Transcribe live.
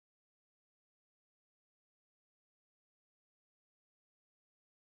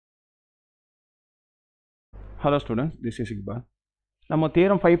Hello students, this is Iqbal. நம்ம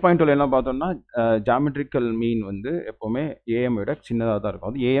theorem 5.2 என்ன பார்த்தோம்னா geometrical mean வந்து எப்பவுமே am விட சின்னதா தான்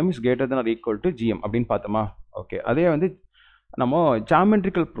இருக்கும். அது am is greater than or equal to gm அப்படினு பார்த்தோமா? ஓகே. அதே வந்து நம்ம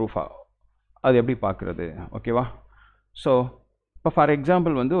geometrical proof அது எப்படி பார்க்கிறது? ஓகேவா? சோ இப்போ ஃபார்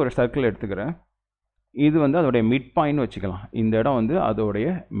எக்ஸாம்பிள் வந்து ஒரு சர்க்கிள் எடுத்துக்கிறேன். இது வந்து அதோட மிட் பாயிண்ட் வச்சுக்கலாம். இந்த இடம் வந்து அதோட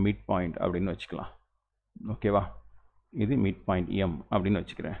மிட் பாயிண்ட் அப்படினு வச்சுக்கலாம். ஓகேவா? இது மிட் பாயிண்ட் m அப்படினு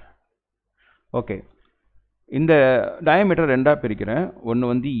வச்சுக்கிறேன். ஓகே. இந்த டயாமீட்டர் ரெண்டா பிரிக்கிறேன். ஒன்னு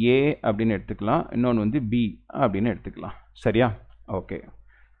வந்து a அப்படினு எடுத்துக்கலாம், இன்னொன்னு வந்து b அப்படினு எடுத்துக்கலாம். சரியா? ஓகே.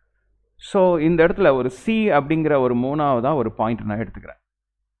 சோ இந்த இடத்துல ஒரு c அப்படிங்கற ஒரு மூணாவதா ஒரு பாயிண்ட் நான் எடுத்துக்கிறேன்.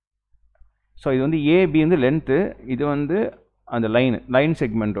 சோ இது வந்து ab வந்து லெந்த், இது வந்து அந்த லைன்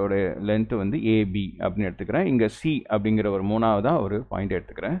செக்மெண்டோட லெந்த் வந்து ab அப்படினு எடுத்துக்கிறேன். இங்க c அப்படிங்கற ஒரு மூணாவதா ஒரு பாயிண்ட்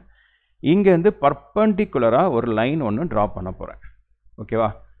எடுத்துக்கிறேன். இங்க வந்து பெர்பெண்டிகுலரா ஒரு லைன் ஒன்னு டிரா பண்ண போறேன்.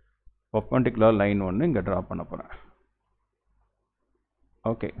 ஓகேவா? perpendicular line ஒன்னு இங்க டிரா பண்ண போறேன்.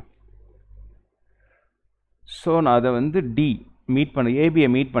 ஓகே. சோ நான் அத வந்து d மீட் பண்ண AB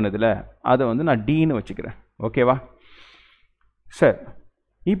மீட் பண்ணதுல அத வந்து நான் d ன்னு வச்சுக்கிறேன். ஓகேவா? சரி.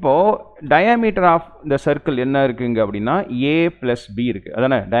 இப்போ diameter of the circle என்ன இருக்குங்க அப்படினா a plus b இருக்கு.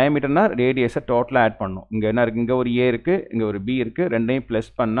 அதானே diameterனா ரேடியஸை டோட்டலா ஆட் பண்ணனும். இங்க என்ன இருக்கு? இங்க ஒரு a இருக்கு, இங்க ஒரு b இருக்கு. ரெண்டையும்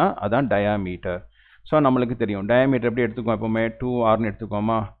ப்ளஸ் பண்ணா அதான் diameter. சோ நமக்கு தெரியும் diameter எப்படி எடுத்துக்குவோம்? எப்பவுமே 2r ன்னு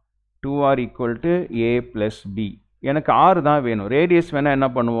எடுத்துக்குவோமா? 2r equal to a plus b. எனக்கு r தான் வேணும். ரேடியஸ் வேணா என்ன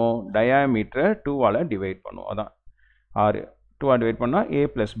பண்ணுவோம்? டயாமீட்டரை 2 ஆல டிவைட் பண்ணுவோம். அதான் r 2 ஆல் டிவைட் பண்ணா a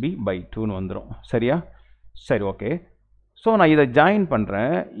plus b by 2 ன்னு வந்துரும். சரியா? சரி, ஓகே. சோ நான் இத ஜாயின்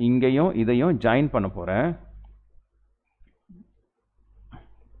பண்றேன். இங்கேயும் இதையும் ஜாயின் பண்ண போறேன்.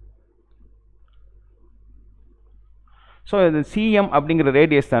 சோ இது cm அப்படிங்கிற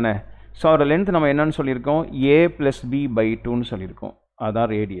ரேடியஸ் தானே. சோ அதோட லெந்த் நம்ம என்னன்னு சொல்லியிருக்கோம்? a plus b by 2 ன்னு சொல்லியிருக்கோம். அதான்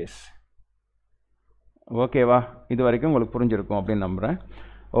ரேடியஸ். ஓகேவா? இது வரைக்கும் உங்களுக்கு புரிஞ்சிருக்கும் அப்படின்னு நம்புறேன்.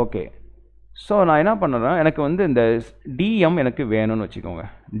 ஓகே. சோ நான் என்ன பண்றேன்? எனக்கு வந்து இந்த dm எனக்கு வேணும்னு வச்சுக்கோங்க.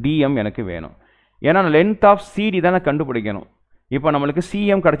 dm எனக்கு வேணும். ஏன்னா லெந்த் ஆஃப் CD தான கண்டுபிடிக்கணும். இப்போ நமக்கு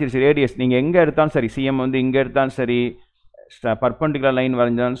cm கிடைச்சிருச்சு ரேடியஸ். நீங்க எங்க எடுத்தாலும் சரி, cm வந்து இங்க எடுத்தாலும் சரி, பெர்பெண்டிகுலர் லைன்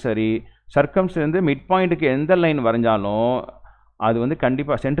வரைஞ்சாலும் சரி, சர்க்கம்ஸ் வந்து மிட் பாயிண்ட்க்கு எந்த லைன் வரைஞ்சாலும் அது வந்து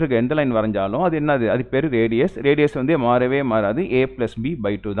கண்டிப்பா சென்டருக்கு எந்த லைன் வரைஞ்சாலும் அது என்னது? அது பேரு ரேடியஸ். ரேடியஸ் வந்து மாறவே மாறாது. a plus b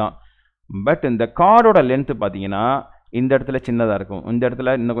by 2 தான். பட் இந்த கார்டோட லெந்த் பாத்தீங்கன்னா இந்த இடத்துல சின்னதா இருக்கும், இந்த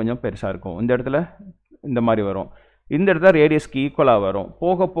இடத்துல இன்னும் கொஞ்சம் பெருசா இருக்கும், இந்த இடத்துல இந்த மாதிரி வரும், இந்த இடத்துல ரேடியஸ்க்கு ஈக்குவலா வரும்.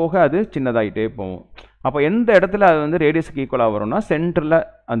 போக போக அது சின்னதாயிட்டே போகும். அப்போ எந்த இடத்துல அது வந்து ரேடியஸ்க்கு ஈக்குவலா வரும்னா சென்டர்ல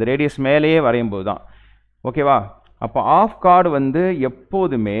அந்த ரேடியஸ் மேலேயே வரையும் போது தான். ஓகேவா? அப்போ ஆஃப் கார்டு வந்து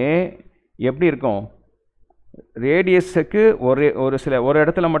எப்போதுமே எப்படி இருக்கும்? ரேடியஸுக்கு ஒரு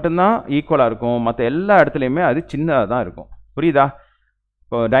இடத்துல மட்டும்தான் ஈக்குவலா இருக்கும். மற்ற எல்லா இடத்துலையுமே அது சின்னதாக தான் இருக்கும். புரியுதா?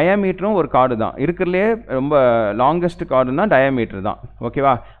 இப்போ டயாமீட்டரும் ஒரு கார்டு தான். இருக்கிறதுலே ரொம்ப லாங்கஸ்ட் கார்டுனா டயாமீட்டர் தான்.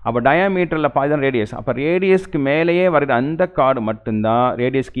 ஓகேவா? அப்போ டயாமீட்டரில் பாதி தான் ரேடியஸ். அப்போ ரேடியஸ்க்கு மேலேயே வரைகிற அந்த கார்டு மட்டும்தான்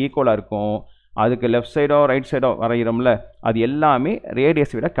ரேடியஸ்க்கு ஈக்குவலாக இருக்கும். அதுக்கு லெஃப்ட் சைடோ ரைட் சைடோ வரைகிறோம்ல, அது எல்லாமே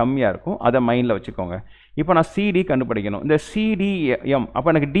ரேடியஸ் விட கம்மியாக இருக்கும். அதை மைண்டில் வச்சுக்கோங்க. இப்போ நான் CD கண்டுபிடிக்கணும். இந்த CDM, அப்போ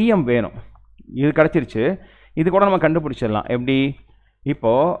எனக்கு DM வேணும். இது கிடச்சிருச்சு. இது கூட நம்ம கண்டுபிடிச்சிடலாம். எப்படி?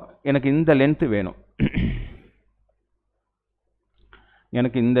 இப்போ எனக்கு இந்த லென்த் வேணும்.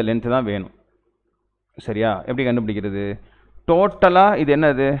 எனக்கு இந்த லென்த் தான் வேணும். சரியா? எப்படி கண்டுபிடிக்கிறது? டோட்டலா இது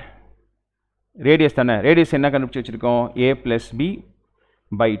என்னது? ரேடியஸ் தானே. ரேடியஸ் என்ன கண்டுபிடிச்சு வச்சிருக்கோம்? a plus b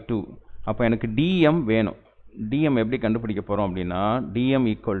by 2. அப்போ எனக்கு dm வேணும். dm எப்படி கண்டுபிடிக்க போறோம் அப்படின்னா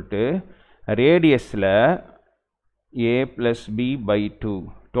dm equal to ரேடியஸ்ல a plus b by 2.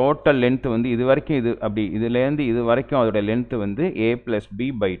 Total length வந்து இது வரைக்கும் இது அப்படி இதுலேருந்து இது வரைக்கும் அதோட லென்த் வந்து a plus b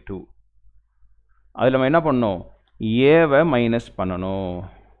by 2. அதில் நம்ம என்ன பண்ணணும்? ஏவை மைனஸ் பண்ணணும்.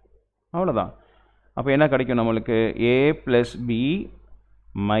 அவ்வளோதான். அப்போ என்ன கிடைக்கும் நம்மளுக்கு? a plus b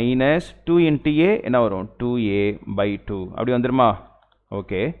minus 2 into a என்ன வரும்? 2a by 2 அப்படி வந்துருமா?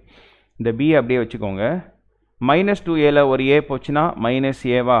 ஓகே. இந்த b அப்படியே வச்சுக்கோங்க. மைனஸ் 2aல ஒரு a போச்சுன்னா minus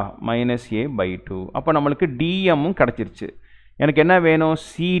Eva? Minus a by 2. அப்போ நம்மளுக்கு dmமும் கிடச்சிருச்சு. எனக்கு என்ன வேணும்?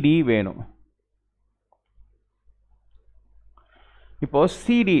 CD வேணும். இப்போ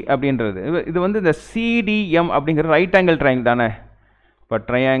CD அப்படின்றது இது வந்து இந்த CDM அப்படிங்கிற ரைட் ஆங்கிள் ட்ரையாங்கிள் தானே. இப்போ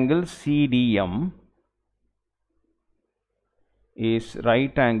triangle CDM is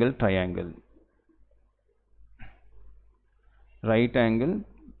right angle triangle. Right angle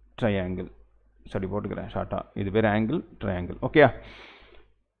triangle சரி போட்டுக்கிறேன் ஷார்ட்டா. இது பேர் ஆங்கிள் ட்ரையாங்கிள். ஓகே.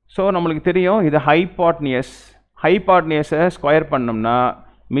 ஸோ நம்மளுக்கு தெரியும் இது ஹைபாட்னியஸை ஸ்கொயர் பண்ணோம்னா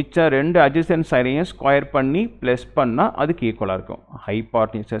மிச்சம் ரெண்டு அட்ஜசன்ட் சைடையும் ஸ்கொயர் பண்ணி ப்ளஸ் பண்ணால் அதுக்கு ஈக்குவலாக இருக்கும்.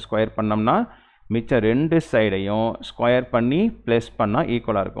 ஹைபாட்னியஸை ஸ்கொயர் பண்ணோம்னா மிச்சம் ரெண்டு சைடையும் ஸ்கொயர் பண்ணி ப்ளஸ் பண்ணால்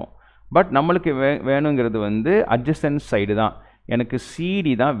ஈக்குவலாக இருக்கும். பட் நம்மளுக்கு வேணுங்கிறது வந்து அட்ஜசன்ட் சைடு தான். எனக்கு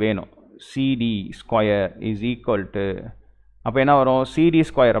சிடி தான் வேணும். CD square is equal to, அப்போ என்ன வரும், சிடி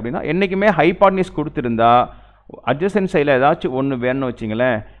ஸ்கொயர் அப்படின்னா என்றைக்குமே ஹைபாட்னியூஸ் கொடுத்துருந்தா அட்ஜசன்ட் சைடில் ஏதாச்சும் ஒன்று வேணும்னு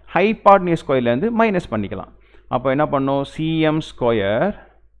வச்சிங்களேன், ஹைபாட்னியூஸ் ஸ்கொயர்லேருந்து மைனஸ் பண்ணிக்கலாம். அப்போ என்ன பண்ணணும், சிஎம் ஸ்கொயர்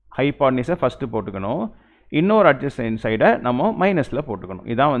ஹைபாட்னியூஸை ஃபஸ்ட்டு போட்டுக்கணும், இன்னொரு அட்ஜசன்ட் சைடை நம்ம மைனஸில் போட்டுக்கணும்.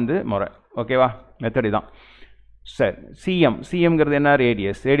 இதான் வந்து முறை. ஓகேவா, மெத்தட் தான். சரி, சிஎம்ங்கிறது என்ன,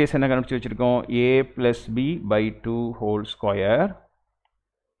 ரேடியஸ். ரேடியஸ் என்ன கண்டுபிடிச்சி வச்சுருக்கோம், a+b/2 ஹோல் ஸ்கொயர்.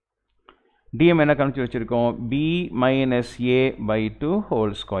 டிஎம் என்ன கண்டுபிடிச்சி வச்சுருக்கோம், b-a/2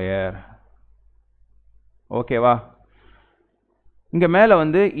 ஹோல் ஸ்கொயர். ஓகேவா, இங்கே மேலே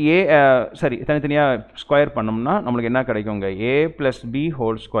வந்து சரி தனித்தனியாக ஸ்கொயர் பண்ணோம்னா நம்மளுக்கு என்ன கிடைக்குங்க, a+b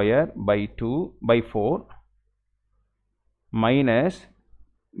whole square /4 minus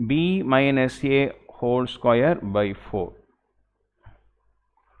b-a whole square by 4.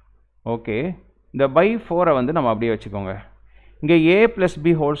 Okay, இந்த by 4 வந்து நம்ம அப்படியே வச்சுக்கோங்க. இங்கே a plus b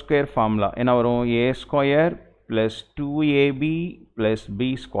whole square formula என்ன வரும், a square plus 2ab plus b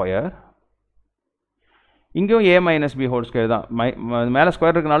square. இங்கேயும் a minus b whole square தான். மேலே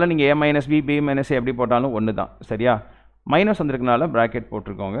ஸ்கொயர் இருக்கனால நீங்கள் a minus b, b minus a எப்படி போட்டாலும் ஒன்று தான். சரியா, மைனஸ் வந்திருக்கனால ப்ராக்கெட்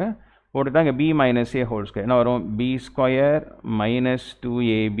போட்டிருக்கோங்க. போட்டுட்டா இங்கே b minus a whole square என்ன வரும், b square minus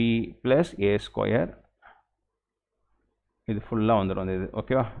 2ab plus a square. இது ஃபுல்லாக வந்துடும் இது.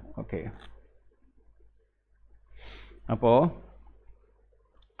 ஓகேவா, ஓகே. அப்போது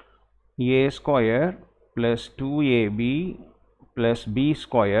a square plus 2ab plus b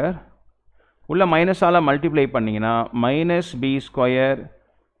square உள்ள மைனஸால் மல்டிப்ளை பண்ணிங்கன்னா minus b square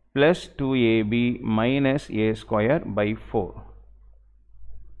plus 2ab minus a square by 4.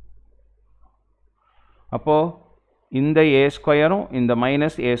 அப்போது இந்த a ஸ்கொயரும் இந்த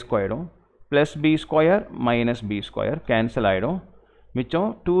minus a ஸ்கொயரும் plus b square minus b square cancel ஆகிடும்.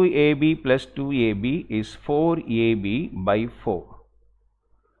 மிச்சம் 2ab plus 2ab is 4ab by 4.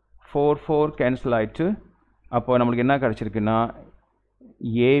 4 cancel ஆகிடுச்சு. அப்போது நம்மளுக்கு என்ன கிடச்சிருக்குன்னா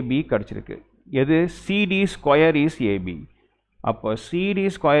ab கிடச்சிருக்கு. எது, cd ஸ்கொயர் இஸ் ab. அப்போ cd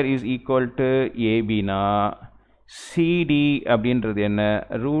square is equal to abனா cd அப்படின்றது என்ன,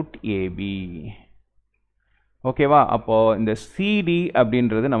 ரூட் ab. ஓகேவா, அப்போது இந்த சிடி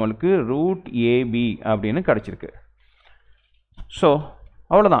அப்படின்றது நம்மளுக்கு ரூட் ஏபி அப்படின்னு கிடச்சிருக்கு. ஸோ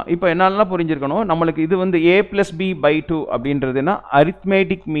அவ்வளோதான். இப்போ என்னெல்லாம் புரிஞ்சிருக்கணும், நம்மளுக்கு இது வந்து a+b/2 அப்படின்றதுன்னா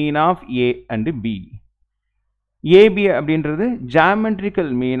arithmetic mean of a and b. AB அப்படின்றது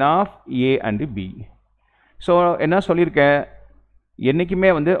geometrical mean of a and b. So என்ன சொல்லியிருக்கேன்,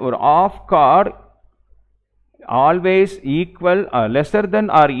 என்றைக்குமே வந்து ஒரு of card always equal lesser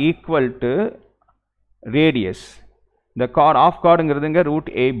then R equal to radius. இந்த card of கார்டுங்கிறதுங்க root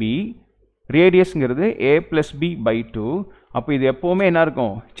AB, ரேடியஸ்ங்கிறது a+b/2. அப்போ இது எப்போவுமே என்ன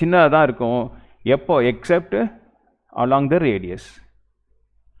இருக்கும், சின்னதாக தான் இருக்கும். எப்போ, accept along the radius.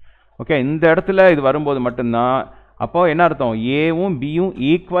 Okay, இந்த இடத்துல இது வரும்போது மட்டும்தான். அப்போது என்ன அர்த்தம், ஏவும் பியும்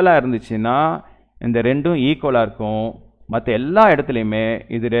ஈக்குவலாக இருந்துச்சுன்னா இந்த ரெண்டும் ஈக்குவலாக இருக்கும். மற்ற எல்லா இடத்துலையுமே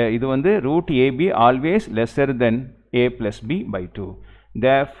இது வந்து ரூட் ஏபி ஆல்வேஸ் லெஸர் தென் a+b/2.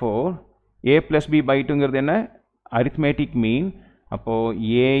 therefore a+b/2ங்கிறது என்ன, arithmetic mean.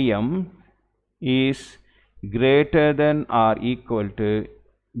 அப்போது am is greater than or equal to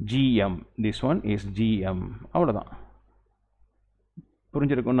gm. this one is gm. அவ்வளோதான்,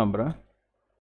 புரிஞ்சிருக்கும்னு நம்புகிறேன்.